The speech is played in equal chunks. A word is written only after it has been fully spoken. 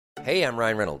Hey, I'm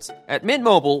Ryan Reynolds. At Mint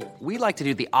Mobile, we like to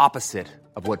do the opposite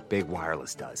of what Big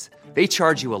Wireless does. They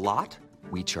charge you a lot,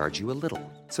 we charge you a little.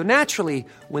 So naturally,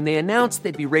 when they announced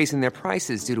they'd be raising their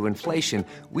prices due to inflation,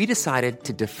 we decided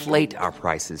to deflate our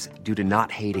prices due to not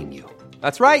hating you.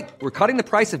 That's right. We're cutting the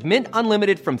price of Mint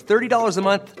Unlimited from $30 a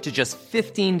month to just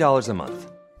 $15 a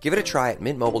month. Give it a try at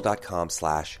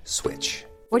mintmobile.com/switch.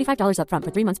 $45 up front for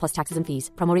 3 months plus taxes and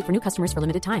fees. Promo rate for new customers for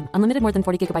limited time. Unlimited more than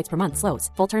 40 gigabytes per month. Slows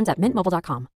full terms at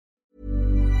mintmobile.com.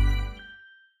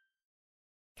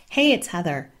 Hey, it's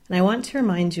Heather, and I want to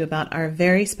remind you about our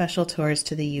very special tours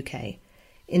to the UK.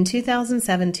 In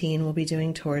 2017, we'll be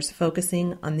doing tours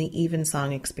focusing on the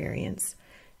Evensong experience.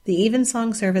 The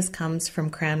Evensong service comes from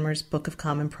Cranmer's Book of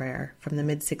Common Prayer from the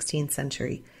mid-16th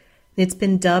century. It's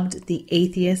been dubbed the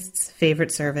atheist's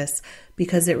favorite service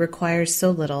because it requires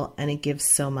so little and it gives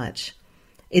so much.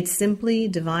 It's simply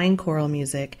divine choral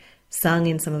music sung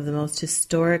in some of the most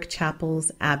historic chapels,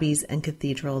 abbeys, and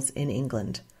cathedrals in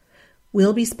England.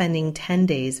 We'll be spending 10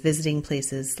 days visiting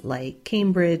places like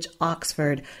Cambridge,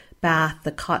 Oxford, Bath,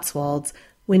 the Cotswolds,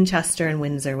 Winchester, and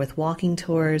Windsor with walking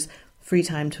tours, free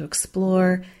time to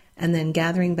explore, and then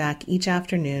gathering back each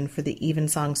afternoon for the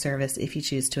Evensong service if you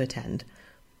choose to attend.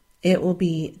 It will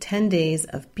be 10 days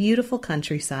of beautiful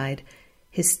countryside,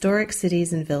 historic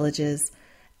cities and villages,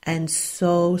 and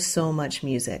so much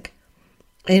music.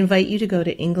 I invite you to go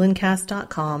to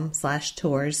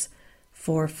englandcast.com/tours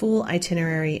for full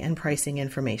itinerary and pricing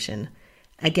information.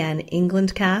 Again,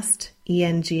 Englandcast,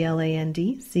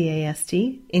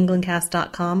 ENGLANDCAST,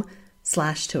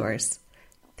 englandcast.com/tours.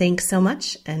 Thanks so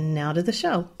much, and now to the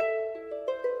show.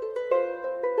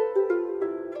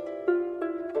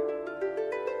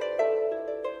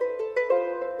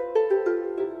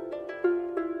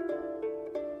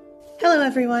 Hello,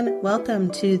 everyone. Welcome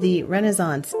to the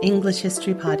Renaissance English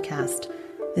History Podcast.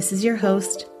 This is your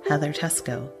host, Heather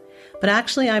Teysko. But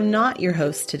actually, I'm not your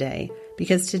host today,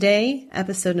 because today,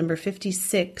 episode number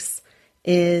 56,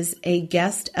 is a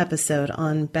guest episode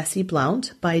on Bessie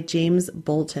Blount by James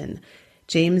Bolton.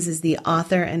 James is the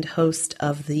author and host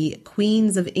of the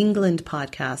Queens of England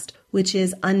podcast, which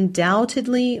is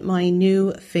undoubtedly my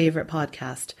new favorite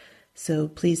podcast. So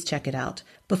please check it out.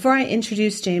 Before I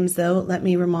introduce James, though, let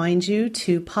me remind you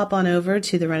to pop on over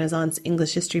to the Renaissance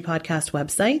English History Podcast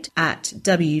website at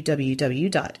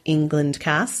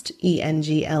www.englandcast,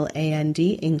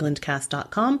 E-N-G-L-A-N-D,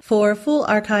 englandcast.com for full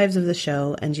archives of the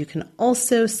show, and you can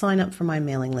also sign up for my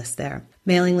mailing list there.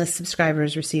 Mailing list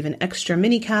subscribers receive an extra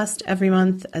mini-cast every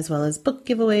month, as well as book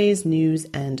giveaways, news,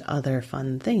 and other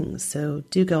fun things. So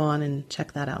do go on and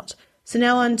check that out. So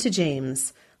now on to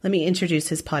James. Let me introduce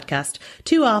his podcast.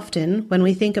 Too often, when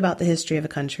we think about the history of a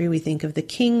country, we think of the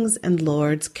kings and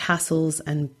lords, castles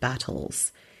and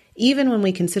battles. Even when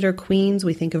we consider queens,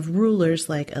 we think of rulers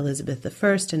like Elizabeth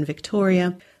I and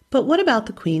Victoria. But what about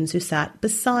the queens who sat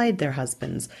beside their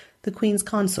husbands, the queen's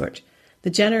consort, the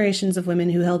generations of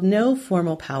women who held no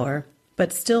formal power,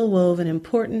 but still wove an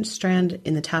important strand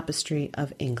in the tapestry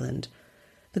of England?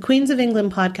 The Queens of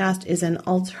England podcast is an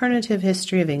alternative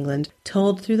history of England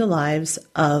told through the lives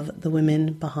of the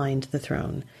women behind the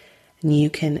throne. And you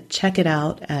can check it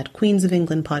out at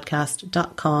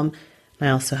queensofenglandpodcast.com. I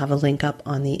also have a link up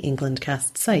on the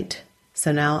Englandcast site.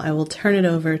 So now I will turn it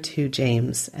over to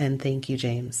James, and thank you,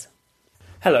 James.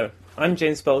 Hello, I'm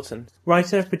James Bolton,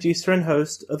 writer, producer and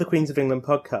host of the Queens of England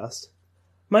podcast.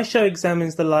 My show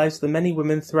examines the lives of the many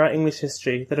women throughout English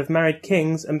history that have married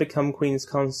kings and become Queen's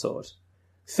consort.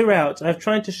 Throughout, I've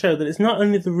tried to show that it's not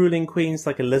only the ruling queens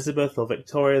like Elizabeth or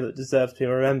Victoria that deserve to be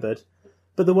remembered,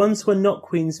 but the ones who are not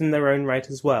queens in their own right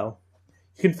as well.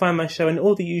 You can find my show in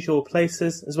all the usual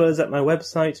places, as well as at my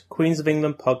website,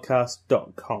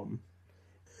 queensofenglandpodcast.com.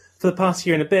 For the past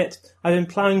year and a bit, I've been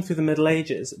ploughing through the Middle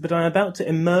Ages, but I'm about to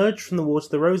emerge from the War to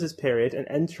the Roses period and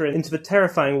enter into the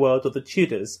terrifying world of the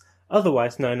Tudors,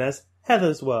 otherwise known as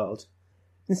Heather's World.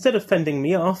 Instead of fending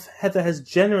me off, Heather has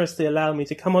generously allowed me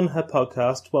to come on her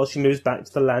podcast while she moves back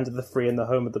to the land of the free and the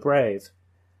home of the brave.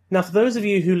 Now, for those of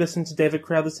you who listen to David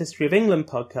Crowther's History of England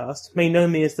podcast, may know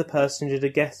me as the person who did a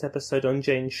guest episode on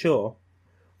Jane Shore.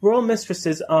 Royal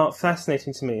mistresses are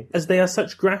fascinating to me, as they are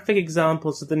such graphic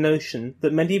examples of the notion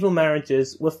that medieval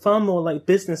marriages were far more like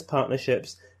business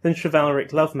partnerships than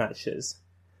chivalric love matches.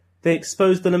 They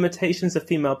expose the limitations of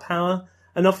female power,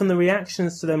 and often the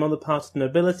reactions to them on the part of the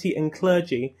nobility and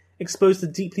clergy expose the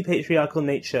deeply patriarchal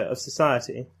nature of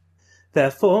society.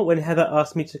 Therefore, when Heather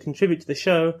asked me to contribute to the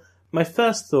show, my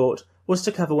first thought was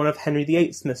to cover one of Henry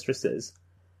VIII's mistresses.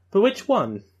 But which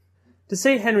one? To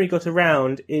say Henry got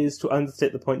around is to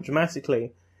understate the point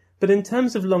dramatically, but in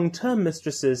terms of long-term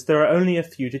mistresses there are only a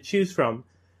few to choose from.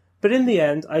 But in the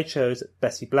end, I chose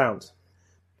Bessie Blount.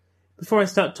 Before I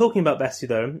start talking about Bessie,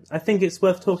 though, I think it's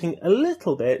worth talking a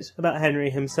little bit about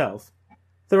Henry himself.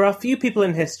 There are few people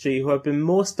in history who have been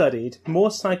more studied, more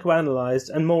psychoanalysed,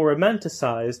 and more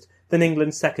romanticised than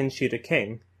England's second Tudor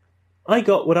king. I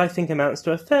got what I think amounts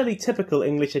to a fairly typical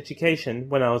English education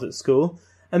when I was at school,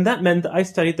 and that meant that I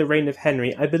studied the reign of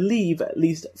Henry, I believe, at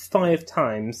least 5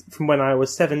 times from when I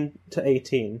was 7 to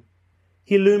 18.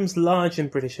 He looms large in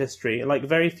British history, like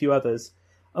very few others,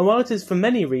 and while it is for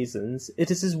many reasons, it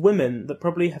is his women that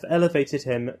probably have elevated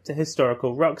him to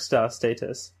historical rock star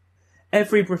status.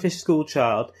 Every British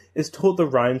schoolchild is taught the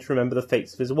rhyme to remember the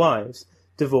fates of his wives.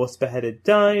 Divorced beheaded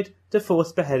died,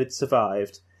 divorced beheaded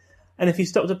survived. And if you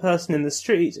stopped a person in the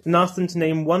street and asked them to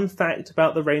name one fact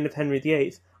about the reign of Henry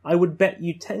VIII, I would bet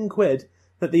you 10 quid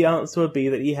that the answer would be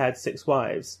that he had 6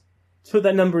 wives. To put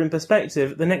that number in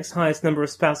perspective, the next highest number of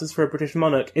spouses for a British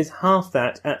monarch is half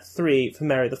that at 3 for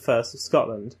Mary I of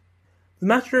Scotland. The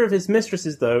matter of his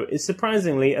mistresses, though, is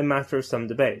surprisingly a matter of some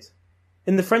debate.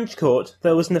 In the French court,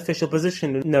 there was an official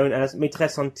position known as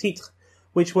maîtresse en titre,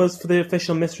 which was for the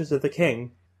official mistress of the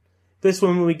king. This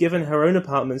woman was given her own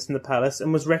apartments in the palace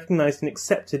and was recognised and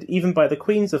accepted even by the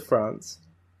queens of France.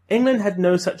 England had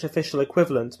no such official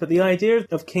equivalent, but the idea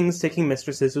of kings taking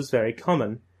mistresses was very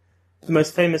common. The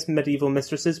most famous medieval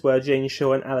mistresses were Jane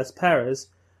Shore and Alice Perrers,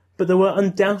 but there were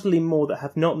undoubtedly more that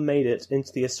have not made it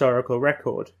into the historical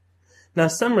record. Now,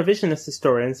 some revisionist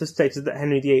historians have stated that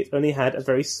Henry VIII only had a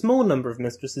very small number of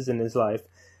mistresses in his life,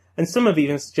 and some have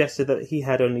even suggested that he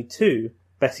had only 2,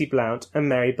 Bessie Blount and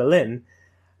Mary Boleyn,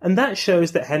 and that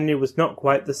shows that Henry was not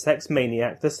quite the sex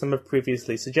maniac that some have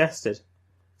previously suggested.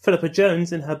 Philippa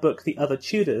Jones, in her book The Other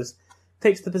Tudors,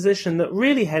 takes the position that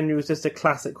really Henry was just a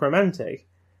classic romantic,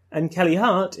 and Kelly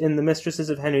Hart, in The Mistresses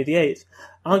of Henry VIII,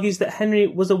 argues that Henry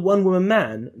was a one-woman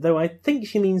man, though I think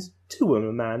she means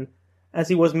two-woman man, as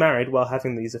he was married while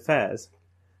having these affairs.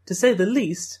 To say the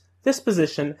least, this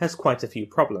position has quite a few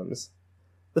problems.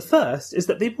 The first is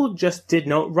that people just did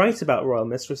not write about royal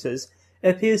mistresses.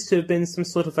 It appears to have been some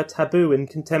sort of a taboo in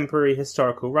contemporary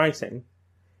historical writing.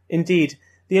 Indeed,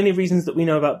 the only reasons that we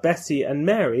know about Bessie and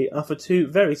Mary are for 2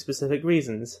 very specific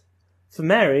reasons. For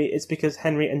Mary, it's because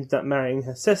Henry ended up marrying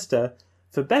her sister.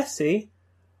 For Bessie,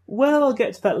 well, I'll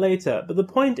get to that later, but the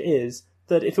point is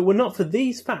that if it were not for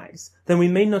these facts, then we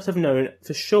may not have known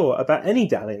for sure about any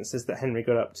dalliances that Henry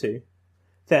got up to.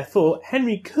 Therefore,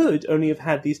 Henry could only have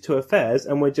had these 2 affairs,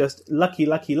 and we're just lucky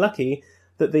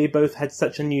that they both had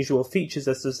such unusual features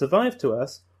as to survive to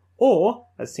us, or,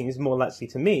 as seems more likely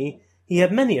to me, he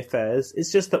had many affairs,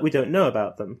 it's just that we don't know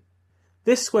about them.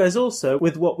 This squares also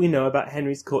with what we know about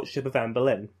Henry's courtship of Anne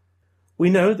Boleyn. We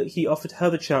know that he offered her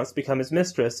the chance to become his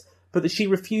mistress, but that she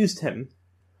refused him.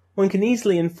 One can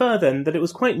easily infer then that it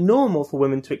was quite normal for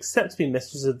women to accept to be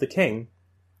mistresses of the king.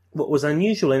 What was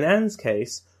unusual in Anne's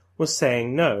case was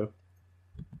saying no.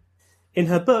 In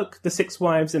her book, The 6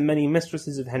 Wives and Many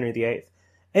Mistresses of Henry VIII,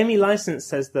 Amy Licence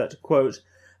says that, quote,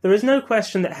 "There is no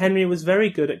question that Henry was very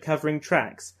good at covering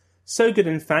tracks, so good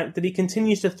in fact that he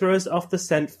continues to throw us off the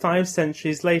scent 5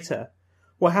 centuries later.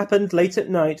 What happened late at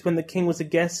night when the king was a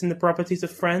guest in the properties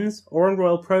of friends, or on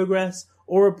royal progress,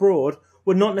 or abroad,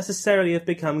 would not necessarily have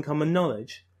become common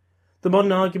knowledge. The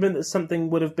modern argument that something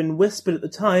would have been whispered at the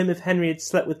time if Henry had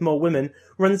slept with more women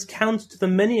runs counter to the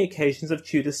many occasions of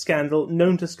Tudor scandal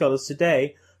known to scholars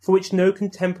today, for which no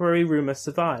contemporary rumour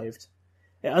survived.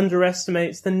 It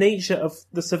underestimates the nature of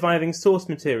the surviving source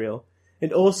material.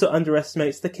 It also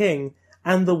underestimates the king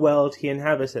and the world he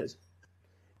inhabited.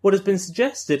 What has been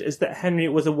suggested is that Henry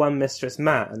was a one-mistress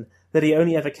man, that he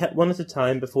only ever kept one at a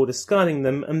time before discarding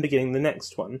them and beginning the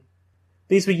next one.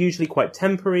 These were usually quite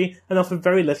temporary and offered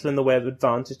very little in the way of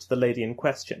advantage to the lady in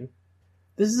question.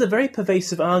 This is a very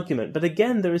pervasive argument, but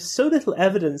again there is so little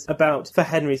evidence for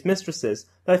Henry's mistresses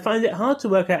that I find it hard to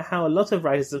work out how a lot of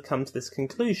writers have come to this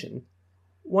conclusion.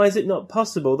 Why is it not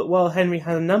possible that while Henry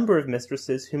had a number of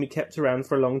mistresses whom he kept around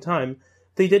for a long time,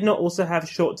 they did not also have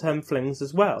short-term flings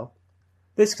as well?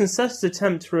 This concerted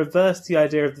attempt to reverse the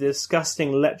idea of the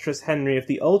disgusting, lecherous Henry of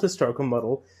the old historical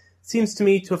model seems to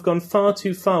me to have gone far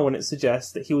too far when it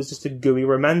suggests that he was just a gooey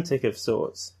romantic of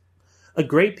sorts. A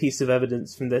great piece of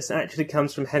evidence from this actually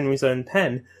comes from Henry's own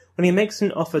pen, when he makes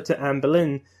an offer to Anne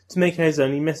Boleyn to make her his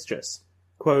only mistress.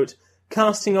 Quote,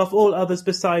 "Casting off all others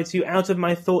besides you out of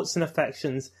my thoughts and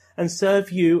affections, and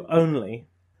serve you only."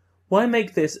 Why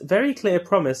make this very clear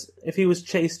promise if he was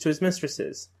chaste to his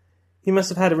mistresses? He must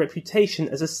have had a reputation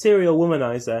as a serial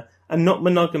womanizer, and not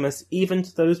monogamous even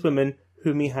to those women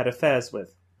whom he had affairs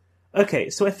with. Okay,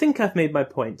 so I think I've made my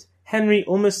point. Henry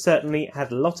almost certainly had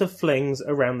a lot of flings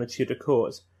around the Tudor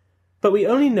court. but we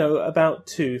only know about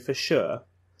 2 for sure.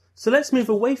 So let's move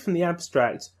away from the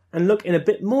abstract and look in a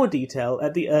bit more detail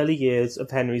at the early years of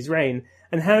Henry's reign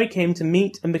and how he came to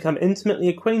meet and become intimately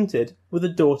acquainted with the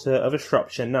daughter of a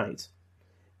Shropshire knight.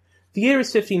 The year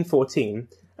is 1514,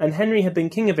 and Henry had been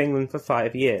King of England for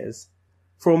 5 years.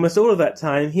 For almost all of that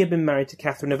time he had been married to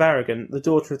Catherine of Aragon, the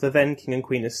daughter of the then King and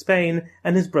Queen of Spain,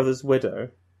 and his brother's widow.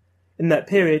 In that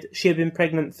period she had been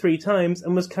pregnant 3 times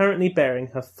and was currently bearing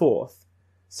her 4th.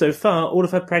 So far, all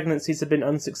of her pregnancies had been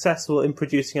unsuccessful in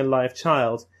producing a live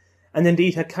child, and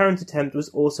indeed her current attempt was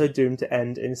also doomed to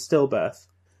end in stillbirth.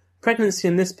 Pregnancy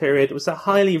in this period was a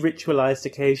highly ritualized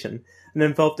occasion and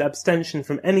involved abstention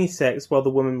from any sex while the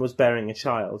woman was bearing a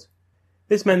child.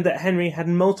 This meant that Henry had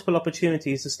multiple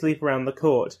opportunities to sleep around the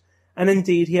court, and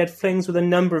indeed he had flings with a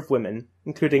number of women,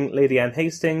 including Lady Anne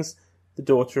Hastings, the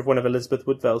daughter of one of Elizabeth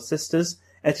Woodville's sisters,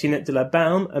 Etienne de la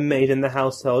Baume, a maid in the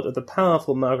household of the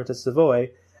powerful Margaret of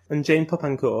Savoy, and Jane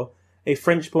Popincourt, a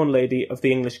French-born lady of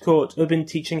the English court who had been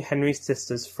teaching Henry's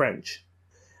sisters French.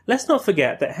 Let's not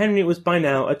forget that Henry was by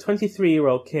now a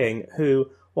 23-year-old king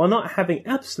who, while not having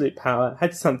absolute power,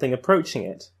 had something approaching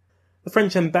it. The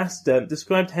French ambassador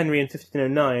described Henry in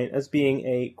 1509 as being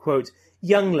a, quote,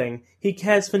 youngling, he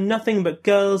cares for nothing but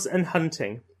girls and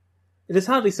hunting. It is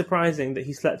hardly surprising that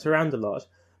he slept around a lot,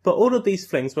 but all of these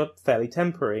flings were fairly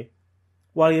temporary.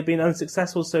 While he had been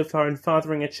unsuccessful so far in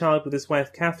fathering a child with his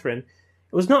wife Catherine,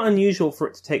 it was not unusual for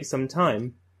it to take some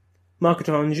time. Margaret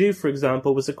of Anjou, for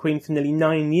example, was a queen for nearly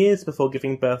 9 years before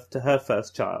giving birth to her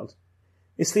first child.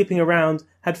 His sleeping around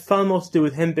had far more to do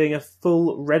with him being a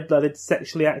full, red-blooded,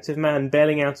 sexually active man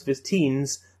bailing out of his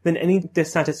teens than any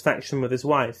dissatisfaction with his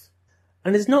wife.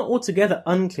 And it is not altogether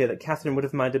unclear that Catherine would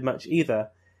have minded much either.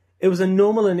 It was a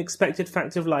normal and expected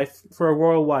fact of life for a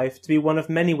royal wife to be one of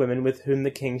many women with whom the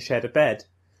king shared a bed.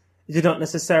 It did not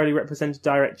necessarily represent a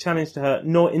direct challenge to her,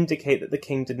 nor indicate that the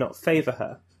king did not favour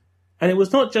her. And it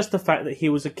was not just the fact that he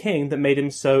was a king that made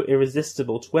him so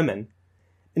irresistible to women.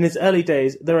 In his early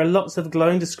days, there are lots of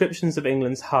glowing descriptions of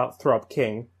England's heartthrob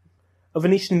king. A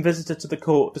Venetian visitor to the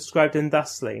court described him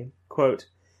thusly, quote,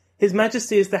 His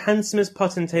Majesty is the handsomest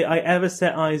potentate I ever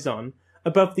set eyes on,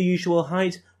 above the usual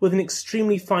height, with an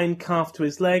extremely fine calf to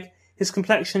his leg, his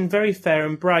complexion very fair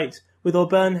and bright, with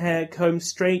auburn hair combed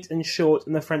straight and short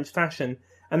in the French fashion,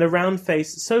 and a round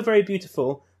face so very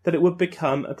beautiful that it would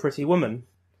become a pretty woman.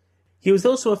 He was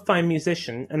also a fine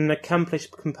musician and an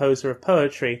accomplished composer of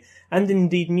poetry, and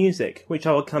indeed music, which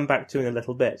I will come back to in a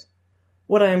little bit.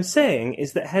 What I am saying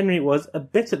is that Henry was a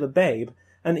bit of a babe,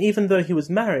 and even though he was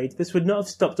married, this would not have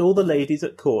stopped all the ladies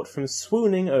at court from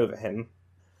swooning over him.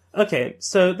 Okay,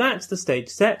 so that's the stage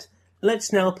set.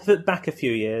 Let's now pivot back a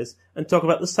few years and talk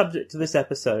about the subject of this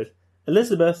episode,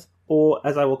 Elizabeth, or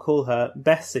as I will call her,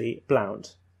 Bessie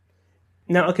Blount.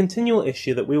 Now, a continual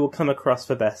issue that we will come across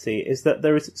for Bessie is that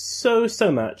there is so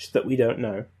much that we don't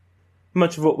know.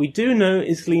 Much of what we do know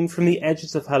is gleaned from the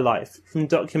edges of her life, from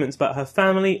documents about her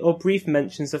family or brief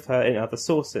mentions of her in other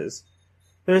sources.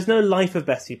 There is no life of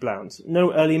Bessie Blount,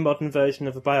 no early modern version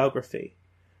of a biography.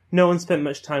 No one spent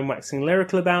much time waxing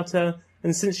lyrical about her,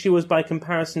 and since she was by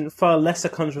comparison far less a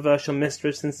controversial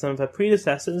mistress than some of her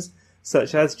predecessors,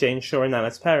 such as Jane Shore and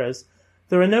Alice Perez,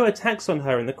 there are no attacks on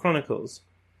her in the chronicles.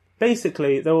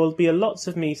 Basically, there will be lots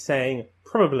of me saying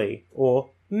probably,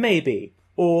 or maybe,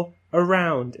 or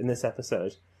around in this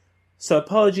episode. So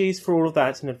apologies for all of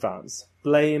that in advance.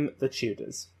 Blame the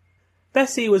Tudors.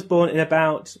 Bessie was born in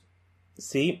about,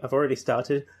 I've already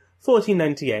started,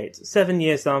 1498, 7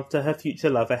 years after her future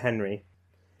lover Henry.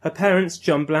 Her parents,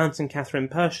 John Blount and Catherine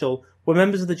Pershall, were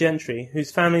members of the gentry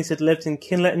whose families had lived in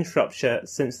Kinlet and Shropshire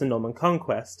since the Norman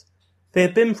Conquest. They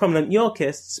had been prominent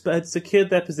Yorkists, but had secured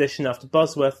their position after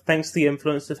Bosworth thanks to the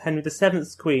influence of Henry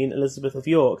VII's Queen, Elizabeth of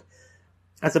York,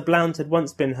 as a Blount had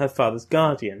once been her father's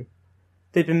guardian.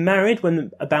 They'd been married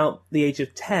when about the age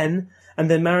of 10, and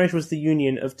their marriage was the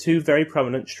union of 2 very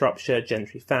prominent Shropshire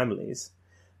gentry families.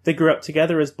 They grew up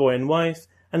together as boy and wife,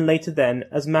 and later then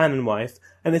as man and wife,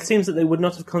 and it seems that they would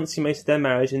not have consummated their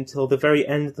marriage until the very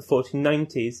end of the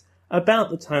 1490s, about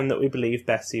the time that we believe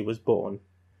Bessie was born.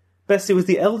 Bessie was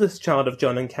the eldest child of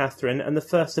John and Catherine, and the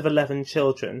first of 11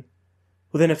 children.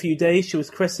 Within a few days she was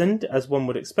christened, as one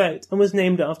would expect, and was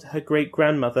named after her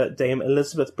great-grandmother, Dame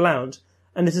Elizabeth Blount,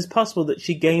 and it is possible that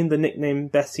she gained the nickname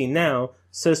Bessie now,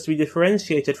 so as to be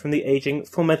differentiated from the ageing,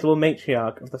 formidable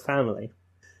matriarch of the family.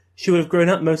 She would have grown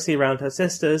up mostly around her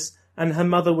sisters, and her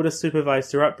mother would have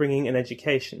supervised her upbringing and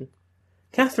education.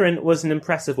 Catherine was an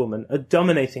impressive woman, a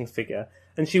dominating figure,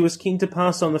 and she was keen to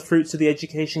pass on the fruits of the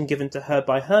education given to her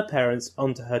by her parents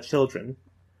onto her children.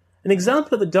 An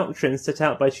example of the doctrines set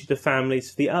out by Tudor families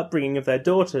for the upbringing of their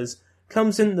daughters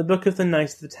comes in The Book of the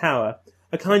Knight of the Tower,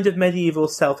 a kind of medieval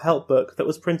self-help book that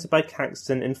was printed by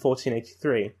Caxton in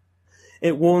 1483.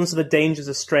 It warns of the dangers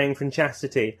of straying from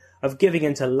chastity, of giving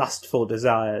in to lustful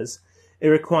desires. It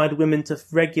required women to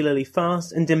regularly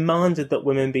fast and demanded that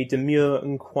women be demure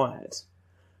and quiet.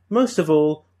 Most of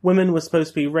all, women were supposed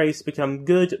to be raised to become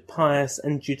good, pious,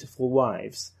 and dutiful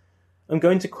wives. I'm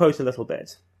going to quote a little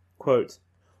bit. Quote,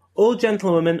 "All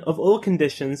gentlewomen of all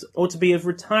conditions ought to be of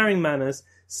retiring manners,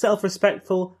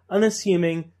 self-respectful,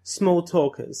 unassuming, small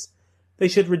talkers. They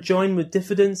should rejoin with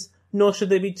diffidence, nor should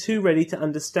they be too ready to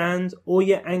understand, or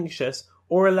yet anxious,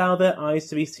 or allow their eyes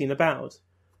to be seen about.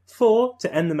 For,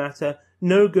 to end the matter,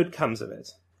 no good comes of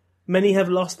it. Many have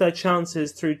lost their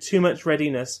chances through too much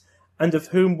readiness, and of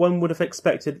whom one would have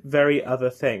expected very other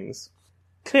things."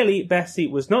 Clearly, Bessie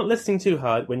was not listening too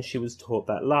hard when she was taught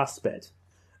that last bit.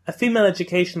 A female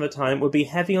education of the time would be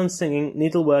heavy on singing,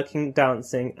 needleworking,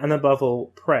 dancing, and above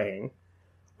all, praying.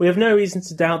 We have no reason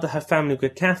to doubt that her family were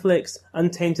good Catholics,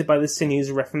 untainted by the sinews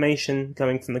of Reformation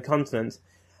coming from the continent,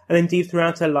 and indeed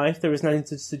throughout her life there is nothing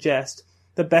to suggest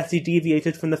that Bessie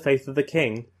deviated from the faith of the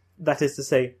king, that is to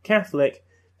say, Catholic,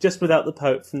 just without the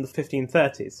Pope from the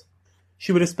 1530s.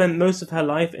 She would have spent most of her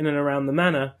life in and around the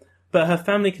manor, but her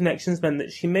family connections meant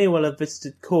that she may well have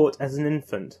visited court as an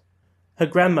infant. Her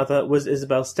grandmother was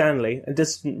Isabel Stanley, a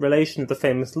distant relation of the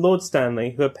famous Lord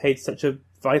Stanley who had played such a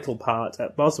vital part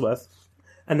at Bosworth,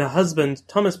 and her husband,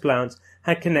 Thomas Blount,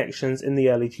 had connections in the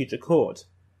early Tudor court.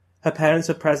 Her parents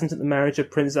were present at the marriage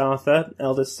of Prince Arthur,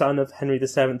 eldest son of Henry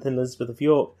VII and Elizabeth of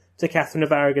York, to Catherine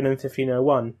of Aragon in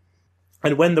 1501,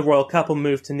 and when the royal couple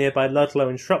moved to nearby Ludlow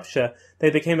in Shropshire, they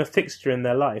became a fixture in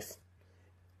their life.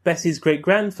 Bessie's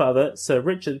great-grandfather, Sir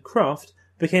Richard Croft,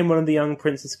 became one of the young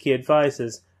prince's key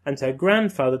advisers, and her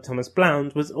grandfather, Thomas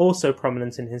Blount, was also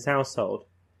prominent in his household.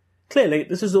 Clearly,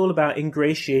 this was all about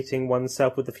ingratiating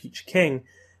oneself with the future king,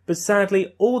 but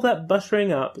sadly all that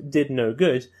buttering up did no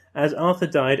good, as Arthur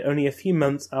died only a few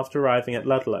months after arriving at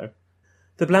Ludlow.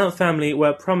 The Blount family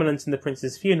were prominent in the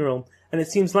prince's funeral, and it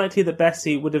seems likely that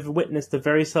Bessie would have witnessed the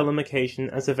very solemn occasion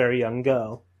as a very young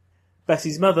girl.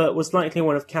 Bessie's mother was likely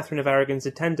one of Catherine of Aragon's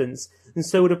attendants, and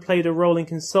so would have played a role in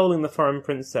consoling the foreign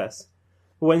princess.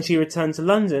 But when she returned to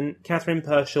London, Catherine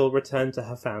Purcell returned to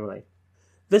her family.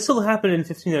 This all happened in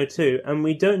 1502, and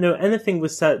we don't know anything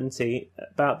with certainty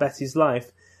about Bessie's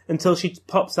life until she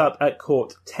pops up at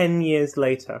court 10 years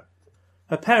later.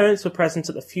 Her parents were present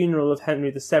at the funeral of Henry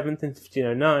VII in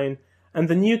 1509, and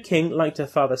the new king liked her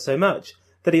father so much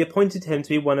that he appointed him to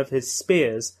be one of his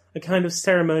spears, a kind of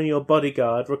ceremonial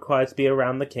bodyguard required to be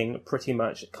around the king pretty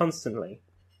much constantly.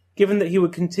 Given that he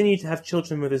would continue to have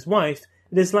children with his wife,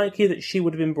 it is likely that she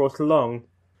would have been brought along,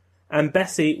 and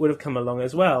Bessie would have come along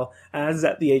as well, as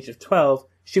at the age of 12,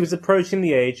 she was approaching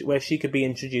the age where she could be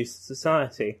introduced to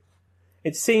society.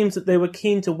 It seems that they were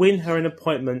keen to win her an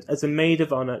appointment as a maid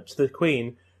of honour to the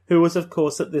Queen, who was of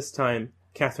course at this time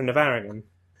Catherine of Aragon.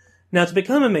 Now, to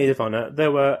become a maid of honour,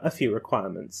 there were a few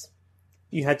requirements.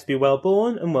 You had to be well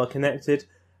born and well connected,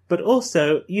 but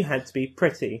also you had to be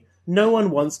pretty. No one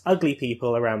wants ugly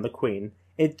people around the Queen.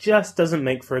 It just doesn't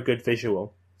make for a good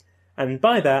visual. And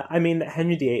by that, I mean that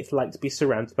Henry VIII liked to be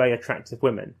surrounded by attractive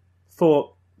women.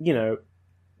 For,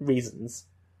 reasons.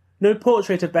 No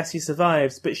portrait of Bessie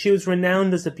survives, but she was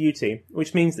renowned as a beauty,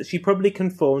 which means that she probably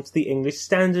conformed to the English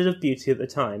standard of beauty at the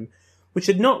time, which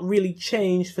had not really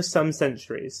changed for some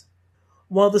centuries.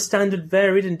 While the standard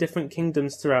varied in different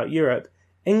kingdoms throughout Europe,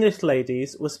 English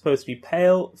ladies were supposed to be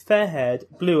pale, fair-haired,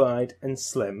 blue-eyed, and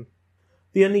slim.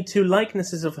 The only two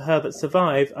likenesses of her that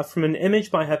survive are from an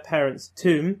image by her parents'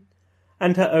 tomb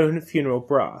and her own funeral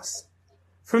brass.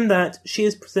 From that, she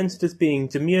is presented as being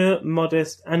demure,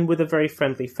 modest, and with a very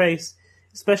friendly face,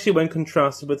 especially when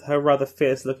contrasted with her rather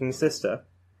fierce-looking sister.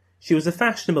 She was a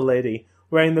fashionable lady,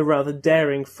 wearing the rather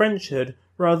daring French hood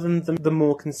rather than the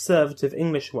more conservative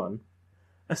English one.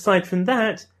 Aside from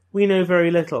that, we know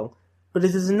very little, but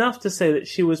it is enough to say that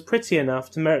she was pretty enough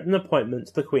to merit an appointment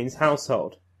to the Queen's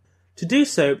household. To do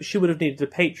so, she would have needed a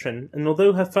patron, and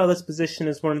although her father's position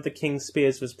as one of the King's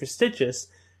Spears was prestigious,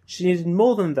 she needed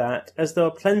more than that, as there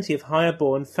were plenty of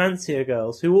higher-born, fancier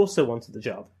girls who also wanted the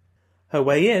job. Her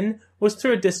way in was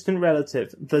through a distant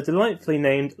relative, the delightfully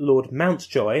named Lord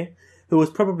Mountjoy, who was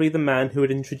probably the man who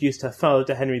had introduced her father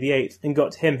to Henry VIII and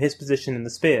got him his position in the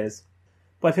Spears.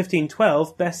 By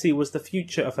 1512, Bessie was the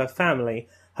future of her family.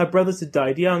 Her brothers had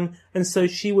died young, and so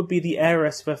she would be the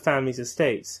heiress of her family's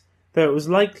estates, though it was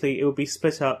likely it would be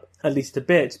split up, at least a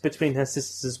bit, between her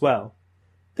sisters as well.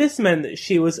 This meant that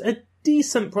she was a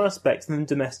decent prospect in the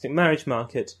domestic marriage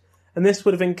market, and this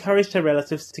would have encouraged her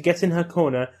relatives to get in her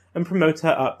corner and promote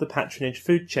her up the patronage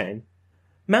food chain.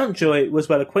 Mountjoy was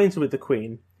well acquainted with the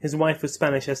Queen. His wife was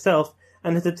Spanish herself,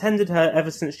 and had attended her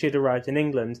ever since she had arrived in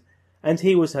England, and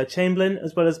he was her chamberlain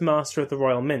as well as Master of the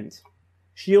Royal Mint.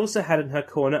 She also had in her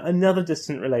corner another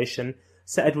distant relation,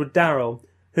 Sir Edward Darrell,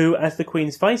 who, as the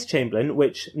Queen's Vice-Chamberlain,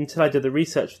 which, until I did the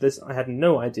research for this, I had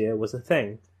no idea was a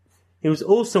thing. He was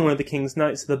also one of the King's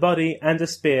Knights of the Body and a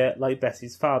Spear, like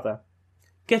Bessie's father.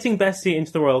 Getting Bessie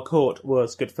into the royal court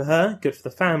was good for her, good for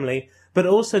the family, but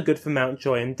also good for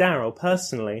Mountjoy and Darrell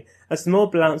personally, as the more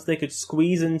Blounts they could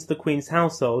squeeze into the Queen's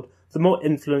household, the more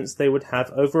influence they would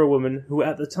have over a woman who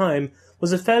at the time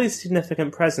was a fairly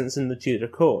significant presence in the Tudor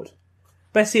court.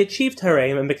 Bessie achieved her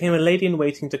aim and became a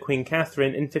lady-in-waiting to Queen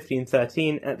Catherine in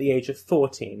 1513 at the age of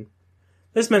 14.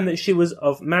 This meant that she was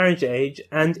of marriage age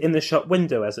and in the shop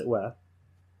window, as it were.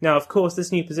 Now, of course,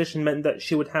 this new position meant that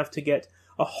she would have to get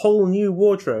a whole new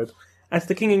wardrobe, as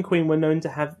the King and Queen were known to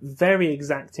have very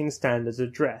exacting standards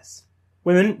of dress.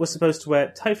 Women were supposed to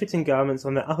wear tight-fitting garments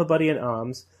on their upper body and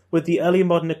arms, with the early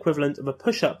modern equivalent of a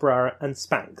push-up bra and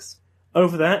Spanx.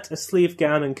 Over that, a sleeved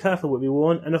gown and kirtle would be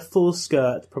worn, and a full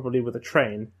skirt, probably with a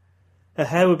train. Her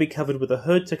hair would be covered with a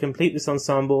hood to complete this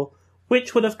ensemble,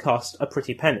 which would have cost a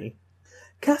pretty penny.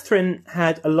 Catherine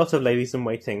had a lot of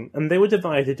ladies-in-waiting, and they were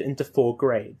divided into 4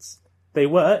 grades. They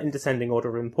were, in descending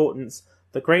order of importance,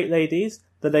 the great ladies,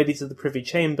 the ladies of the Privy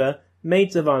Chamber,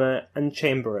 maids of honour, and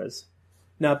chamberers.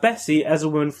 Now Bessie, as a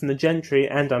woman from the gentry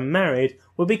and unmarried,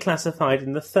 would be classified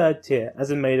in the 3rd tier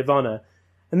as a maid of honour,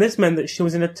 and this meant that she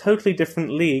was in a totally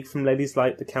different league from ladies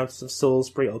like the Countess of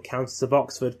Salisbury or Countess of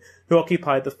Oxford, who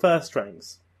occupied the first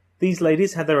ranks. These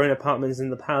ladies had their own apartments in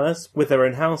the palace, with their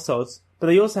own households, but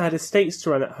they also had estates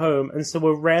to run at home, and so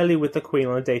were rarely with the Queen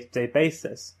on a day-to-day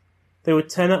basis. They would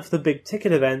turn up for the big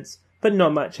ticket events, but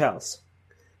not much else.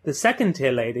 The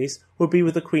 2nd-tier ladies would be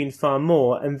with the Queen far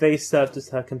more, and they served as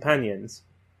her companions.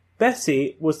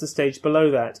 Bessie was the stage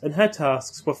below that, and her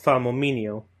tasks were far more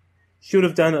menial. She would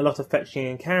have done a lot of fetching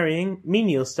and carrying,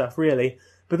 menial stuff really,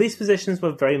 but these positions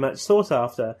were very much sought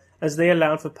after, as they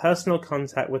allowed for personal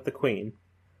contact with the Queen.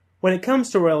 When it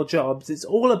comes to royal jobs, it's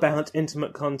all about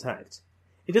intimate contact.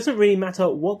 It doesn't really matter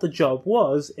what the job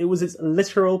was, it was its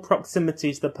literal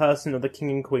proximity to the person of the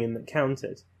King and Queen that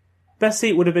counted.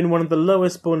 Bessie would have been one of the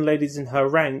lowest born ladies in her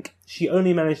rank. She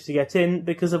only managed to get in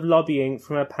because of lobbying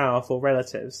from her powerful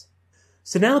relatives.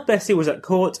 So now Bessie was at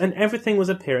court, and everything was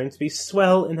appearing to be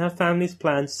swell in her family's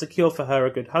plan to secure for her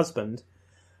a good husband.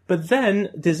 But then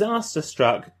disaster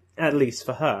struck, at least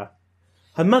for her.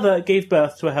 Her mother gave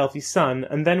birth to a healthy son,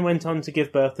 and then went on to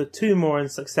give birth to 2 more in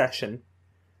succession.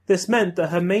 This meant that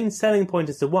her main selling point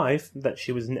as a wife, that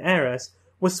she was an heiress,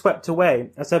 was swept away,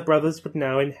 as her brothers would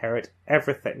now inherit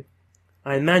everything.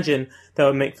 I imagine that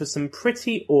would make for some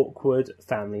pretty awkward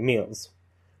family meals.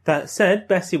 That said,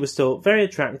 Bessie was still very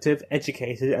attractive,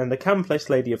 educated, and accomplished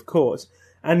lady of court,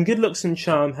 and good looks and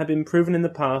charm had been proven in the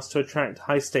past to attract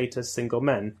high-status single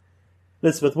men.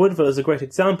 Elizabeth Woodville is a great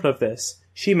example of this.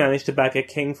 She managed to bag a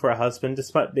king for a husband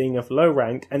despite being of low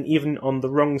rank and even on the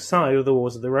wrong side of the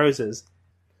Wars of the Roses.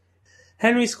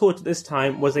 Henry's court at this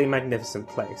time was a magnificent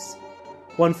place.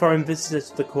 One foreign visitor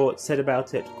to the court said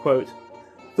about it, quote,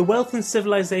 "The wealth and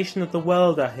civilization of the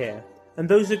world are here, and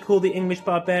those who call the English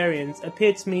barbarians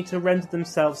appear to me to render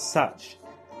themselves such.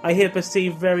 I here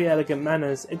perceive very elegant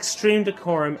manners, extreme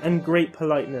decorum, and great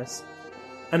politeness.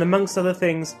 And amongst other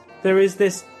things, there is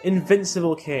this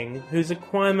invincible king, whose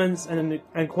acquirements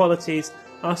and qualities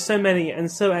are so many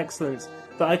and so excellent,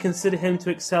 that I consider him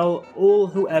to excel all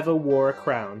who ever wore a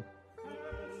crown."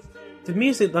 The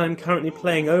music that I'm currently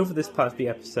playing over this part of the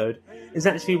episode is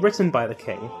actually written by the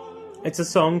king. It's a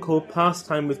song called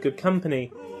Pastime with Good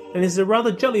Company, and is a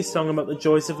rather jolly song about the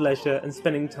joys of leisure and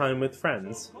spending time with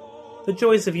friends. The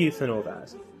joys of youth and all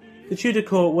that. The Tudor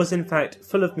court was in fact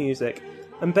full of music,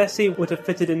 and Bessie would have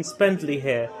fitted in splendidly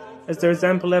here, as there is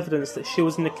ample evidence that she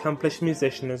was an accomplished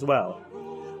musician as well.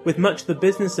 With much of the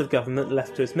business of government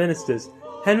left to his ministers,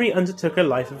 Henry undertook a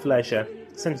life of leisure,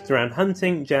 centred around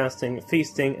hunting, jousting,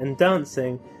 feasting, and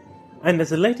dancing, and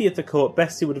as a lady of the court,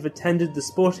 Bessie would have attended the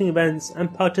sporting events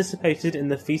and participated in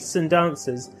the feasts and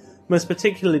dances, most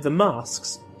particularly the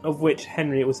masques, of which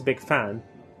Henry was a big fan.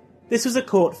 This was a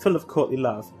court full of courtly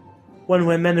love, one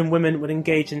where men and women would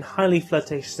engage in highly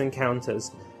flirtatious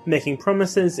encounters, making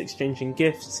promises, exchanging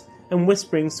gifts, and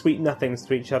whispering sweet nothings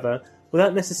to each other,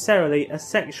 without necessarily a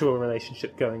sexual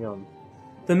relationship going on.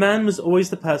 The man was always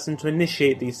the person to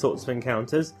initiate these sorts of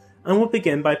encounters, and would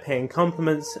begin by paying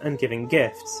compliments and giving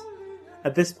gifts.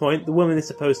 At this point, the woman is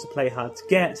supposed to play hard to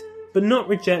get, but not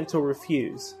reject or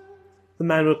refuse. The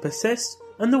man would persist,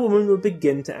 and the woman would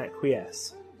begin to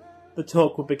acquiesce. The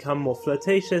talk would become more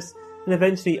flirtatious, and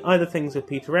eventually either things would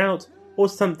peter out, or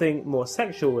something more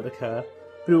sexual would occur,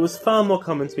 but it was far more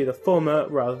common to be the former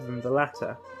rather than the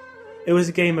latter. It was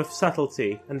a game of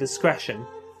subtlety and discretion.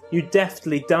 You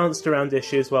deftly danced around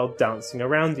issues while dancing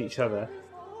around each other.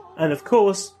 And of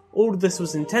course, all of this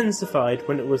was intensified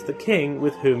when it was the king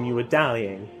with whom you were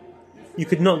dallying. You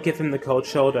could not give him the cold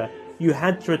shoulder. You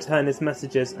had to return his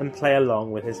messages and play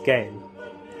along with his game.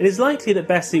 It is likely that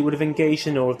Bessie would have engaged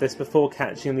in all of this before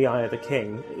catching the eye of the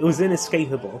king. It was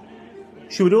inescapable.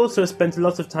 She would also have spent a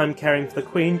lot of time caring for the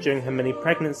Queen during her many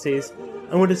pregnancies,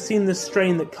 and would have seen the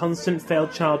strain that constant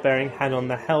failed childbearing had on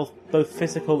the health, both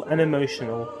physical and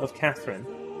emotional, of Catherine.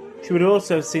 She would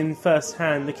also have seen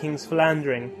firsthand the King's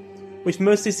philandering, which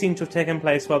mostly seemed to have taken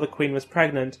place while the Queen was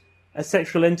pregnant, as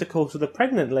sexual intercourse with a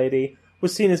pregnant lady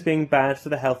was seen as being bad for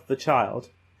the health of the child.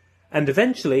 And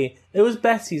eventually, it was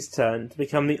Bessie's turn to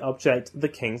become the object of the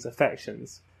King's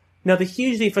affections. Now, the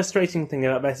hugely frustrating thing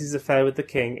about Bessie's affair with the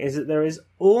King is that there is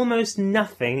almost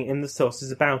nothing in the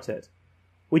sources about it.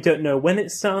 We don't know when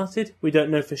it started, we don't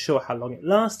know for sure how long it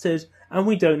lasted, and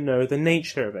we don't know the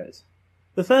nature of it.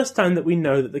 The first time that we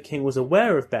know that the King was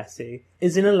aware of Bessie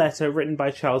is in a letter written by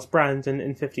Charles Brandon in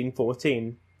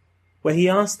 1514, where he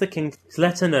asked the King to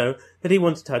let her know that he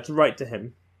wanted her to write to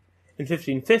him. In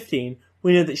 1515,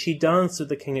 we know that she danced with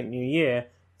the King at New Year,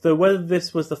 though whether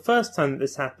this was the first time that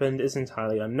this happened is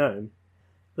entirely unknown.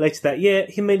 Later that year,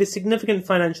 he made a significant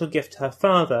financial gift to her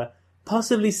father,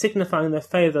 possibly signifying the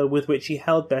favour with which he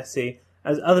held Bessie,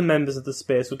 as other members of the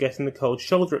Spears were getting the cold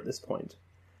shoulder at this point.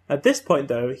 At this point,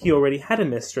 though, he already had a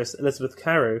mistress, Elizabeth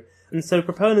Carew, and so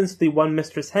proponents of the one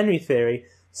mistress Henry theory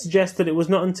suggest that it was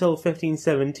not until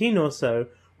 1517 or so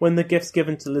when the gifts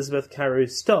given to Elizabeth Carew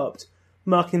stopped,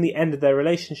 marking the end of their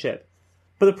relationship.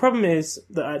 But the problem is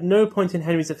that at no point in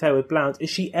Henry's affair with Blount is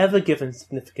she ever given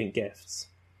significant gifts.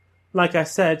 Like I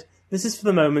said, this is for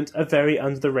the moment a very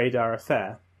under-the-radar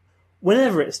affair.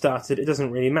 Whenever it started, it doesn't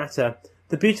really matter.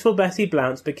 The beautiful Betty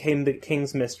Blount became the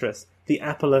King's mistress, the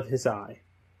apple of his eye.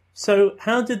 So,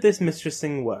 how did this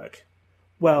mistressing work?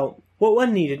 Well, what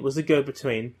one needed was a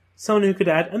go-between, someone who could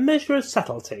add a measure of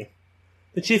subtlety.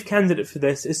 The chief candidate for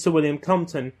this is Sir William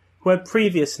Compton, who had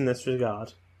previous in this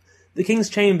regard. The King's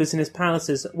chambers in his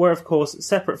palaces were, of course,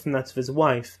 separate from that of his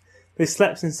wife. They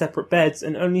slept in separate beds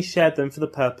and only shared them for the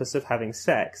purpose of having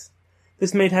sex.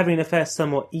 This made having an affair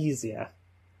somewhat easier.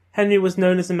 Henry was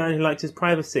known as a man who liked his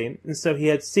privacy, and so he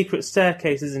had secret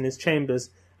staircases in his chambers,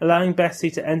 allowing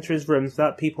Bessie to enter his rooms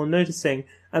without people noticing,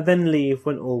 and then leave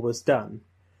when all was done.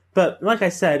 But, like I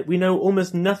said, we know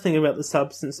almost nothing about the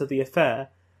substance of the affair,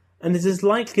 and it is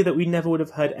likely that we never would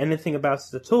have heard anything about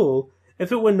it at all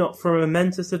if it were not for a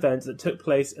momentous event that took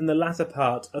place in the latter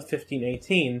part of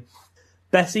 1518.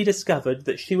 Bessie discovered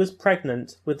that she was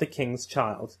pregnant with the King's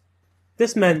child.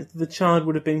 This meant that the child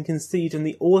would have been conceived in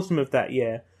the autumn of that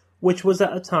year, which was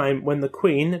at a time when the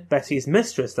Queen, Bessie's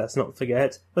mistress, let's not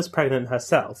forget, was pregnant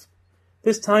herself.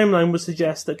 This timeline would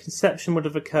suggest that conception would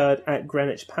have occurred at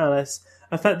Greenwich Palace,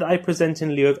 a fact that I present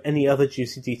in lieu of any other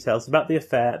juicy details about the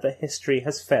affair that history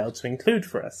has failed to include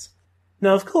for us.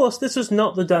 Now, of course, this was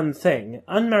not the done thing.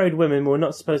 Unmarried women were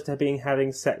not supposed to be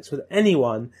having sex with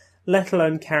anyone, let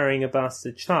alone carrying a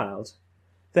bastard child.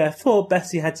 Therefore,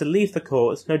 Bessie had to leave the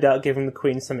court, no doubt giving the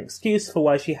Queen some excuse for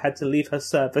why she had to leave her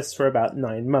service for about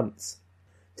 9 months.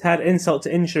 To add insult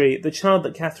to injury, the child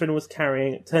that Catherine was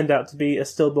carrying turned out to be a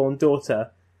stillborn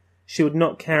daughter. She would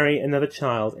not carry another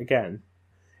child again.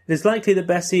 It is likely that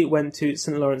Bessie went to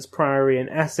St. Lawrence Priory in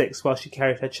Essex while she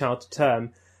carried her child to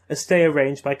term, a stay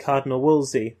arranged by Cardinal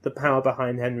Wolsey, the power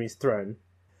behind Henry's throne.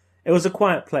 It was a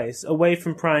quiet place, away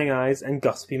from prying eyes and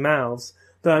gossipy mouths,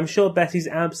 though I'm sure Betty's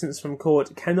absence from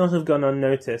court cannot have gone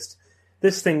unnoticed.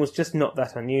 This thing was just not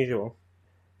that unusual.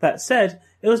 That said,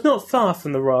 it was not far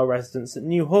from the royal residence at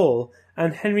New Hall,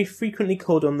 and Henry frequently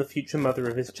called on the future mother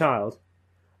of his child.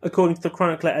 According to the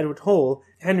chronicler Edward Hall,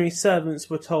 Henry's servants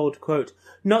were told, quote,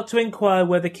 "not to inquire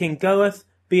where the king goeth,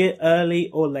 be it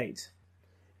early or late."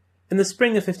 In the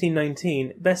spring of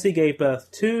 1519, Bessie gave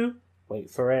birth to, wait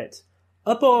for it,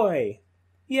 a boy!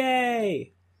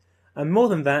 Yay! And more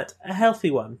than that, a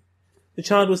healthy one. The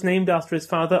child was named after his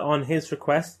father on his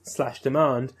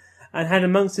request/demand, and had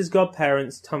amongst his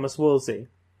godparents Thomas Wolsey.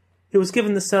 He was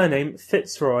given the surname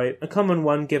Fitzroy, a common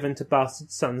one given to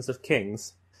bastard sons of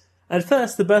kings. At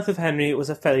first, the birth of Henry was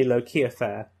a fairly low-key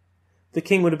affair. The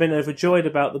king would have been overjoyed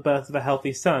about the birth of a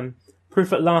healthy son,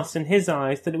 proof at last in his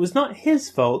eyes that it was not his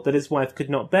fault that his wife could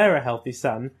not bear a healthy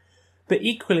son, but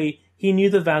equally he knew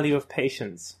the value of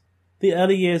patience. The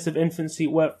early years of infancy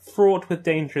were fraught with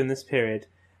danger in this period,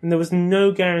 and there was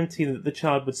no guarantee that the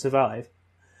child would survive.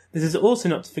 This is also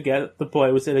not to forget that the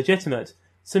boy was illegitimate,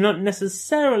 so not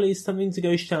necessarily something to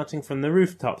go shouting from the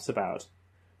rooftops about.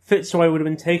 Fitzroy would have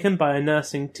been taken by a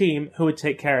nursing team who would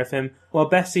take care of him, while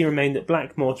Bessie remained at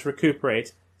Blackmoor to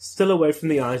recuperate, still away from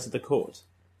the eyes of the court.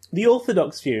 The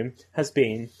orthodox view has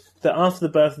been that after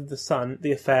the birth of the son,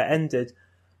 the affair ended,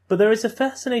 but there is a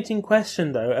fascinating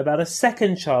question, though, about a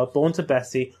second child born to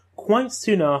Bessie quite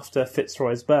soon after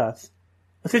Fitzroy's birth.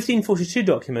 A 1542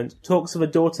 document talks of a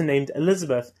daughter named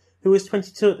Elizabeth, who was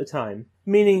 22 at the time,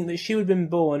 meaning that she would have been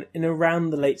born in around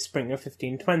the late spring of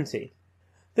 1520.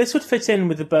 This would fit in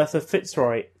with the birth of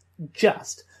Fitzroy,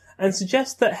 and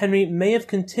suggest that Henry may have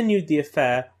continued the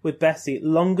affair with Bessie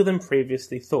longer than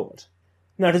previously thought.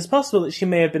 Now, it is possible that she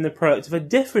may have been the product of a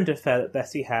different affair that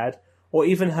Bessie had, or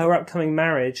even her upcoming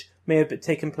marriage may have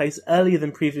taken place earlier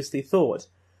than previously thought,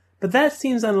 but that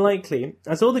seems unlikely,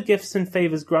 as all the gifts and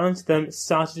favours granted them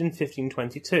started in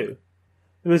 1522.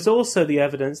 There is also the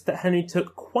evidence that Henry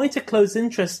took quite a close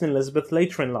interest in Elizabeth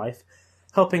later in life,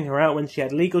 helping her out when she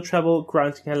had legal trouble,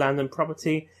 granting her land and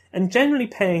property, and generally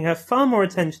paying her far more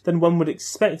attention than one would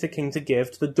expect a king to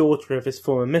give to the daughter of his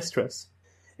former mistress.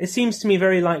 It seems to me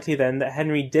very likely then that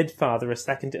Henry did father a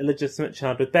second illegitimate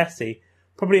child with Bessie,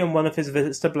 probably on one of his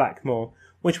visits to Blackmoor,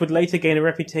 which would later gain a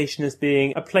reputation as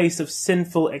being a place of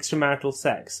sinful extramarital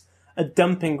sex, a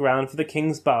dumping ground for the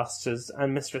king's bastards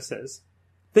and mistresses.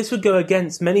 This would go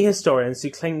against many historians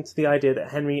who cling to the idea that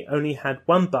Henry only had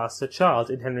one bastard child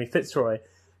in Henry Fitzroy,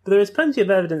 but there is plenty of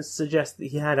evidence to suggest that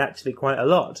he had actually quite a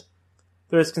lot.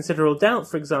 There is considerable doubt,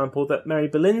 for example, that Mary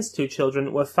Boleyn's 2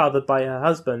 children were fathered by her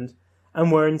husband,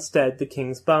 and were instead the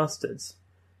king's bastards.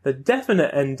 The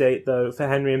definite end date, though, for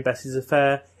Henry and Bessie's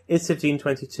affair is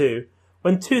 1522,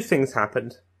 when 2 things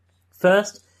happened.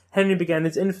 First, Henry began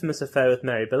his infamous affair with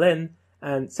Mary Boleyn,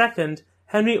 and second,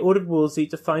 Henry ordered Wolsey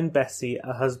to find Bessie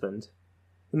a husband.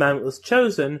 The man that was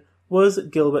chosen was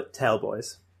Gilbert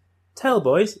Talboys.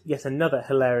 Talboys, yet another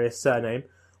hilarious surname,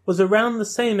 was around the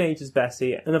same age as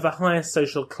Bessie and of a higher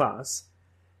social class.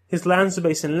 His lands were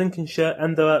based in Lincolnshire,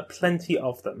 and there were plenty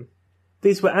of them.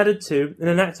 These were added to in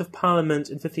an Act of Parliament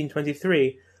in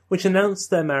 1523, which announced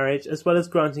their marriage, as well as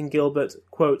granting Gilbert,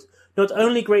 quote, not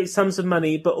only great sums of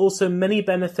money, but also many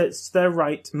benefits to their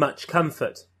right, much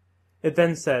comfort. It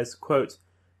then says, quote,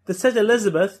 the said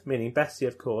Elizabeth, meaning Bessie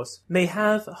of course, may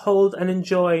have, hold, and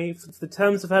enjoy, for the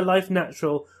terms of her life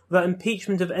natural, without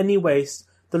impeachment of any waste,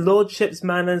 the lordships,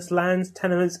 manors, lands,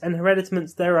 tenements, and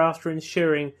hereditaments thereafter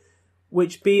ensuring,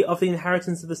 which be of the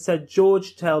inheritance of the said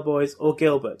George Talboys or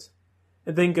Gilbert.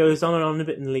 It then goes on and on a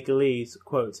bit in legalese,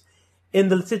 quote, in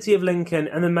the city of Lincoln,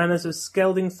 and the manors of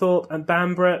Skeldingthorpe and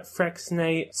Bamborough,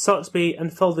 Frexney, Sotby,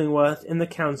 and Foldingworth in the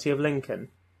county of Lincoln.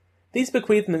 These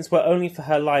bequeathments were only for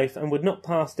her life and would not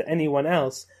pass to anyone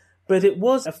else, but it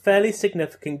was a fairly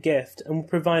significant gift and would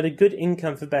provide a good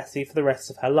income for Bessie for the rest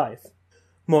of her life.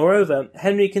 Moreover,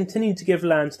 Henry continued to give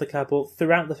land to the couple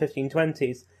throughout the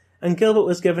 1520s, and Gilbert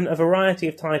was given a variety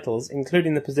of titles,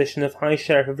 including the position of High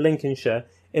Sheriff of Lincolnshire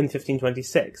in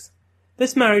 1526.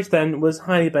 This marriage, then, was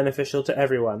highly beneficial to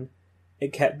everyone.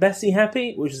 It kept Bessie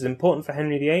happy, which was important for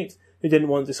Henry VIII, who didn't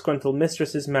want disgruntled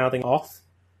mistresses mouthing off.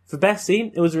 For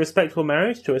Bessie, it was a respectable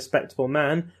marriage to a respectable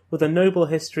man with a noble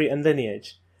history and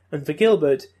lineage, and for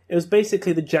Gilbert, it was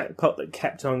basically the jackpot that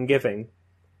kept on giving.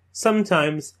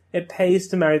 Sometimes it pays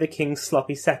to marry the king's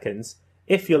sloppy seconds,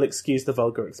 if you'll excuse the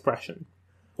vulgar expression.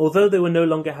 Although they were no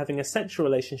longer having a sexual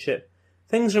relationship,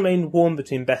 things remained warm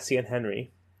between Bessie and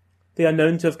Henry. They are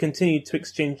known to have continued to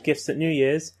exchange gifts at New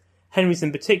Year's. Henry's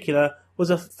in particular was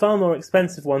a far more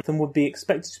expensive one than would be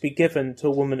expected to be given to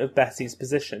a woman of Bessie's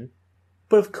position.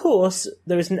 But of course,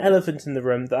 there is an elephant in the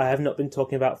room that I have not been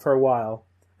talking about for a while,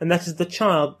 and that is the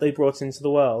child they brought into the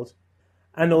world.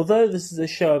 And although this is a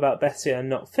show about Bessie and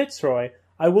not Fitzroy,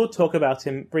 I will talk about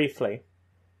him briefly.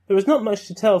 There is not much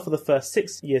to tell for the first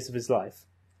 6 years of his life.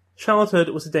 Childhood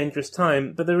was a dangerous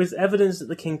time, but there is evidence that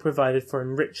the king provided for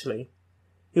him richly.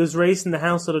 He was raised in the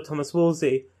household of Thomas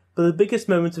Wolsey, but the biggest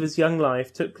moment of his young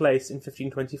life took place in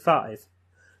 1525.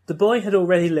 The boy had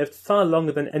already lived far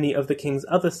longer than any of the king's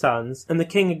other sons, and the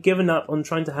king had given up on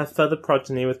trying to have further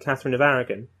progeny with Catherine of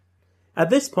Aragon. At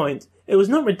this point, it was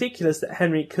not ridiculous that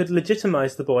Henry could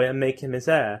legitimise the boy and make him his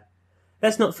heir.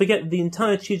 Let's not forget that the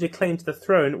entire Tudor claim to the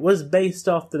throne was based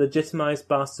off the legitimised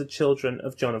bastard children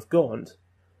of John of Gaunt.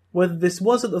 Whether this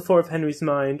was at the fore of Henry's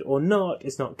mind or not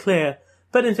is not clear,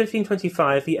 but in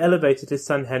 1525 he elevated his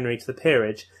son Henry to the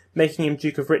peerage, making him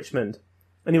Duke of Richmond,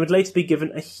 and he would later be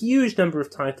given a huge number of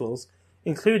titles,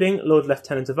 including Lord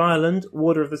Lieutenant of Ireland,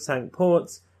 Warder of the Cinque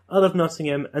Ports, Earl of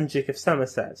Nottingham, and Duke of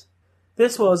Somerset.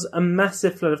 This was a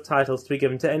massive flood of titles to be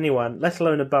given to anyone, let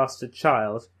alone a bastard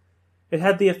child. It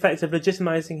had the effect of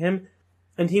legitimising him,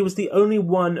 and he was the only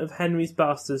one of Henry's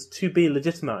bastards to be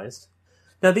legitimised.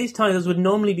 Now, these titles would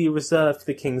normally be reserved for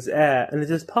the king's heir, and it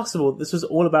is possible that this was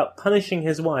all about punishing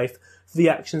his wife for the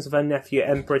actions of her nephew,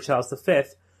 Emperor Charles V,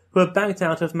 who had backed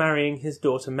out of marrying his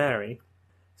daughter Mary.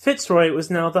 Fitzroy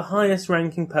was now the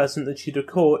highest-ranking person at the Tudor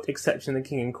court, excepting the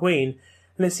king and queen,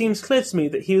 and it seems clear to me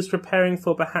that he was preparing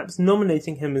for perhaps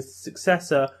nominating him as the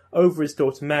successor over his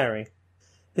daughter Mary.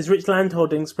 His rich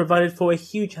landholdings provided for a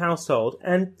huge household,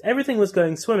 and everything was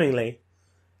going swimmingly.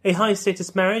 A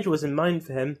high-status marriage was in mind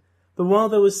for him, but while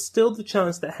there was still the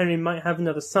chance that Henry might have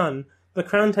another son, the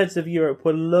crowned heads of Europe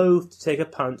were loath to take a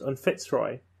punt on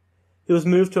Fitzroy. He was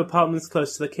moved to apartments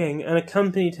close to the king and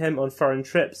accompanied him on foreign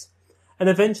trips, and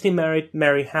eventually married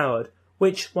Mary Howard,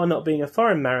 which, while not being a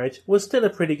foreign marriage, was still a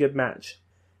pretty good match.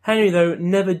 Henry, though,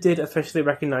 never did officially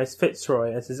recognise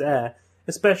Fitzroy as his heir,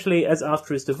 especially as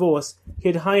after his divorce he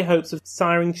had high hopes of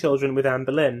siring children with Anne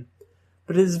Boleyn,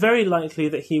 but it is very likely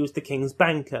that he was the king's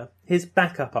banker, his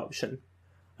backup option.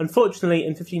 Unfortunately,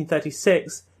 in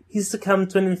 1536, he succumbed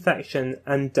to an infection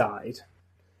and died.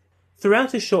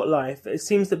 Throughout his short life, it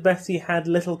seems that Bessie had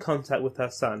little contact with her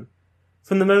son.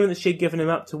 From the moment that she had given him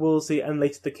up to Wolsey and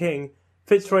later the king,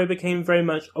 Fitzroy became very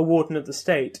much a warden of the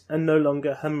state and no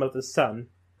longer her mother's son.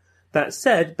 That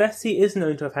said, Bessie is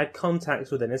known to have had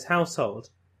contacts within his household.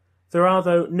 There are,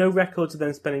 though, no records of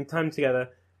them spending time together,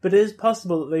 but it is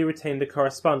possible that they retained a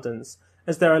correspondence,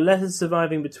 as there are letters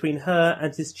surviving between her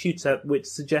and his tutor which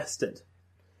suggest it.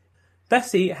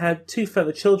 Bessie had 2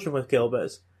 further children with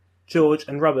Gilbert, George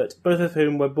and Robert, both of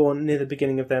whom were born near the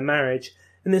beginning of their marriage,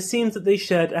 and it seems that they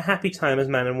shared a happy time as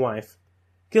man and wife.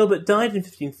 Gilbert died in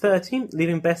 1530,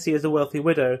 leaving Bessie as a wealthy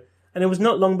widow, and it was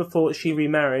not long before she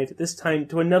remarried, this time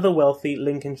to another wealthy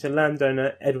Lincolnshire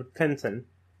landowner, Edward Clinton.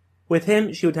 With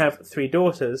him she would have 3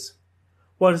 daughters.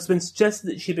 While it has been suggested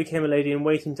that she became a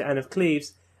lady-in-waiting to Anne of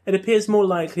Cleves, it appears more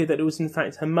likely that it was in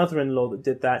fact her mother-in-law that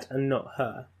did that and not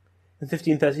her. In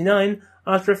 1539,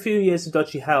 after a few years of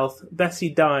dodgy health, Bessie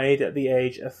died at the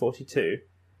age of 42.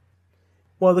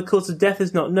 While the cause of death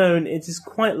is not known, it is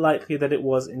quite likely that it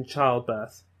was in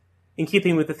childbirth. In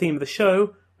keeping with the theme of the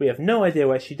show, we have no idea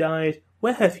where she died,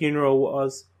 where her funeral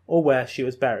was, or where she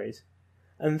was buried.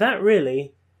 And that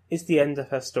really is the end of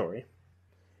her story.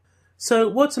 So,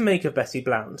 what to make of Bessie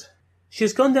Blount? She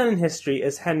has gone down in history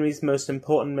as Henry's most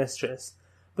important mistress,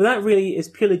 but that really is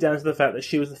purely down to the fact that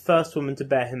she was the first woman to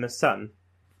bear him a son.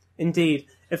 Indeed,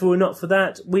 if it were not for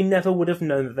that, we never would have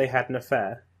known that they had an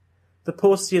affair. The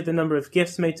paucity of the number of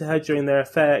gifts made to her during their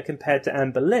affair compared to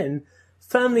Anne Boleyn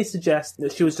firmly suggests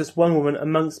that she was just one woman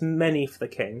amongst many for the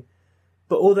king,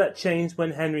 but all that changed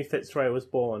when Henry Fitzroy was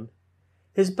born.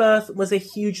 His birth was a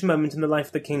huge moment in the life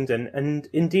of the kingdom, and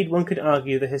indeed one could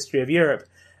argue the history of Europe,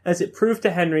 as it proved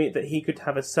to Henry that he could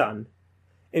have a son.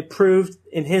 It proved,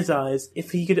 in his eyes,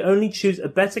 if he could only choose a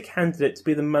better candidate to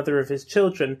be the mother of his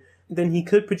children, then he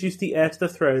could produce the heir to the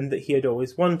throne that he had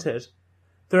always wanted.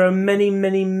 There are many,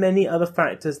 many, many other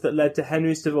factors that led to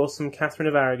Henry's divorce from Catherine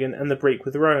of Aragon and the break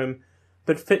with Rome,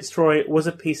 but Fitzroy was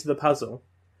a piece of the puzzle.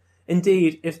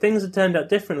 Indeed, if things had turned out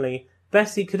differently,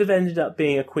 Bessie could have ended up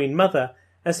being a queen mother,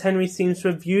 as Henry seems to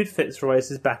have viewed Fitzroy as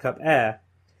his backup heir.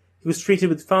 He was treated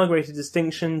with far greater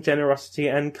distinction, generosity,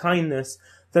 and kindness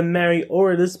than Mary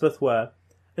or Elizabeth were,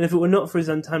 and if it were not for his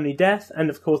untimely death, and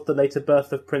of course the later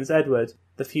birth of Prince Edward,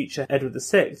 the future Edward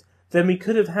VI, then we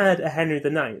could have had a Henry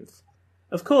IX.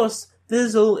 Of course, this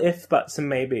is all if, buts, and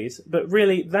maybes, but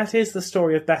really, that is the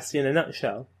story of Bessie in a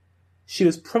nutshell. She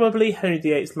was probably Henry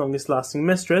VIII's longest-lasting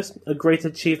mistress, a great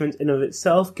achievement in of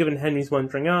itself given Henry's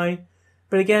wandering eye,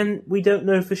 but again, we don't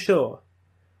know for sure.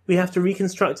 We have to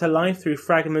reconstruct her life through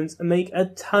fragments and make a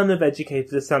ton of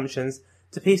educated assumptions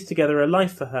to piece together a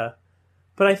life for her,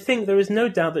 but I think there is no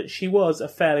doubt that she was a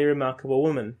fairly remarkable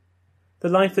woman. The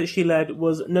life that she led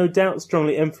was no doubt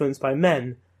strongly influenced by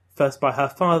men, first by her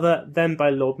father, then by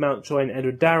Lord Mountjoy and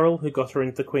Edward Darrell, who got her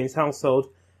into the Queen's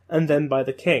household, and then by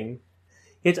the King.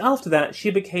 Yet after that she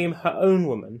became her own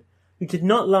woman, who did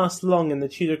not last long in the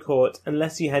Tudor court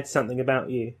unless you had something about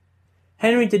you.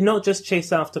 Henry did not just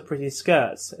chase after pretty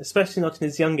skirts, especially not in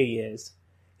his younger years.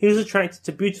 He was attracted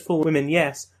to beautiful women,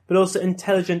 yes, but also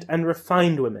intelligent and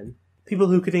refined women, people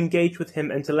who could engage with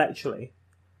him intellectually.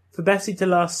 For Bessie to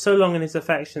last so long in his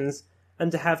affections,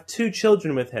 and to have 2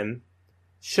 children with him,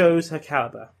 shows her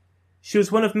calibre. She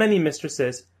was one of many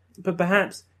mistresses, but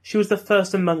perhaps she was the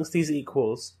first amongst these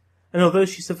equals, and although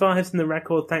she survives in the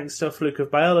record thanks to a fluke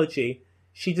of biology,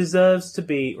 she deserves to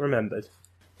be remembered.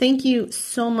 Thank you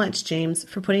so much, James,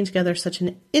 for putting together such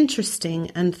an interesting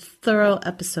and thorough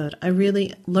episode. I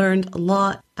really learned a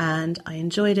lot, and I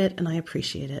enjoyed it, and I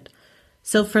appreciate it.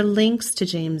 So for links to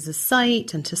James's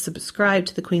site and to subscribe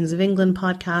to the Queens of England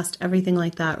podcast, everything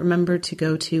like that, remember to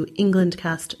go to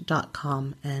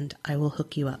englandcast.com and I will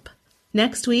hook you up.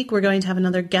 Next week, we're going to have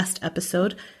another guest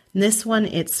episode. This one,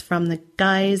 it's from the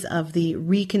guys of the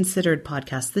Reconsidered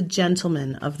podcast, the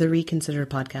gentlemen of the Reconsidered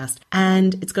podcast.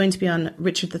 And it's going to be on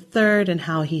Richard III and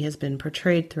how he has been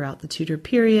portrayed throughout the Tudor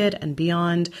period and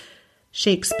beyond,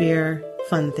 Shakespeare,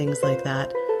 fun things like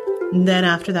that. And then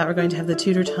after that, we're going to have the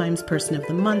Tudor Times Person of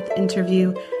the Month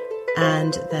interview.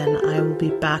 And then I will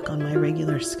be back on my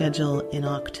regular schedule in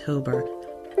October.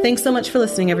 Thanks so much for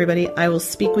listening, everybody. I will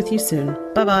speak with you soon.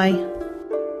 Bye-bye.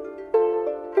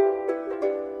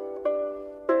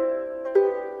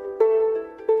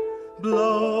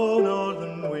 Blow,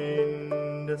 northern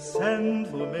wind, send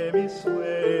for me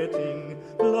sweating.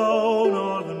 Blow,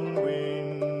 northern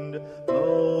wind,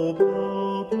 blow,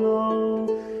 blow,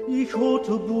 blow. Ich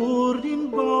hatte Bord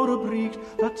in Bauerbricht,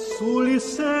 at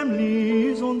Sulis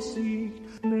Semlis und Sicht.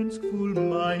 Mens cool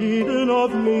Meiden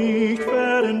of nicht,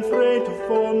 wären frei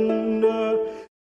davon.